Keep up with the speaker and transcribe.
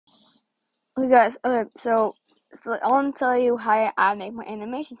Okay, guys. Okay, so I want to tell you how I make my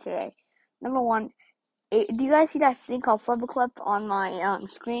animation today. Number one, do you guys see that thing called Flubber Clip on my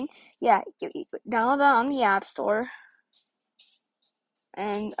screen? Yeah, you download that on the App Store,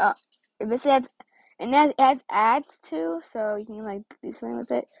 and it has it has ads too, so you can like do something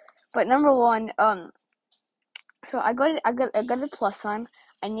with it. But number one, so I got the plus sign.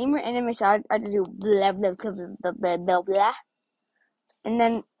 I name your animation. I do blah blah blah blah blah blah blah, and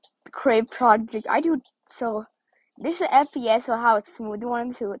then create project. I do so. This is FPS, so how it's smooth. You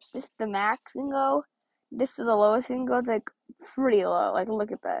want to this is the max can go. This is the lowest can go. It's like pretty low. Like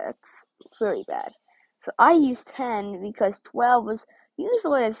look at that. It's very bad. So I use 10 because 12 was usually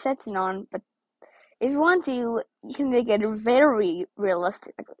what it's setting on. But if you want to, you can make it very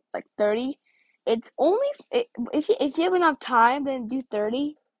realistic, like 30. It's only if you have enough time, then do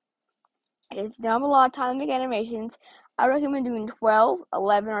 30. If you don't have a lot of time to make animations, I recommend doing 12,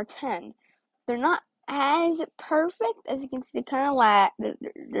 11, or 10. They're not as perfect as you can see. They kind of lag.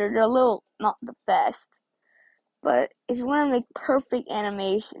 They're a little not the best. But if you want to make perfect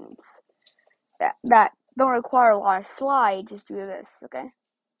animations that don't require a lot of slides, just do this, okay?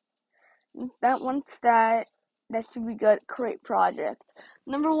 That should be good. Create project.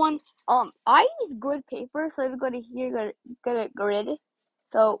 Number one, I use grid paper. So if you go to here, go to grid.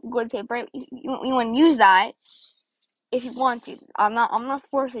 So grid paper, you want to use that if you want to. I'm not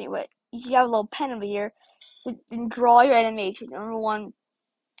forcing you, but you have a little pen over here. So then draw your animation. Number one.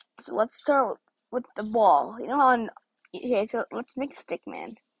 So let's start with the ball. Okay, so let's make a stick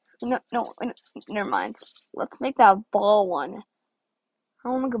man. No, never mind. Let's make that ball one. I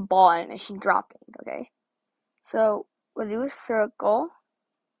want to make a ball animation dropping. Okay. So we'll do a circle,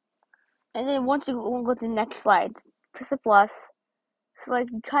 and then we'll go to the next slide. Press a plus. So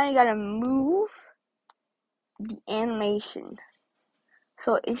like you kind of gotta move the animation.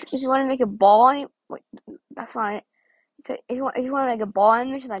 So if you want to make a ball, wait, that's not it. So if you want to make a ball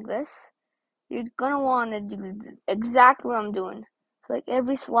animation like this, you're gonna want to do exactly what I'm doing. So like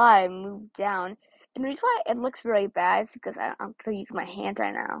every slide move down, and the reason why it looks very bad is because I'm gonna use my hand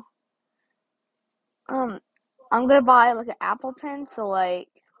right now. I'm gonna buy like an Apple Pen, so like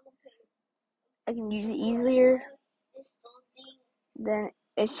I can use it easier. Then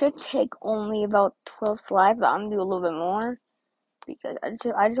it should take only about 12 slides, but I'm gonna do a little bit more because I just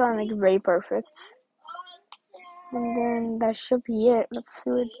want to make it very perfect. And then that should be it. Let's see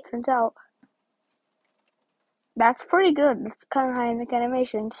what it turns out. That's pretty good. That's kind of how I make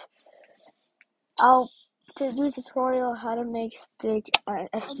animations. I'll to do a tutorial how to make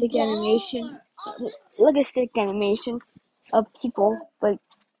a stick animation, like a stick animation of people. But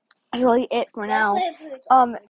that's really it for now.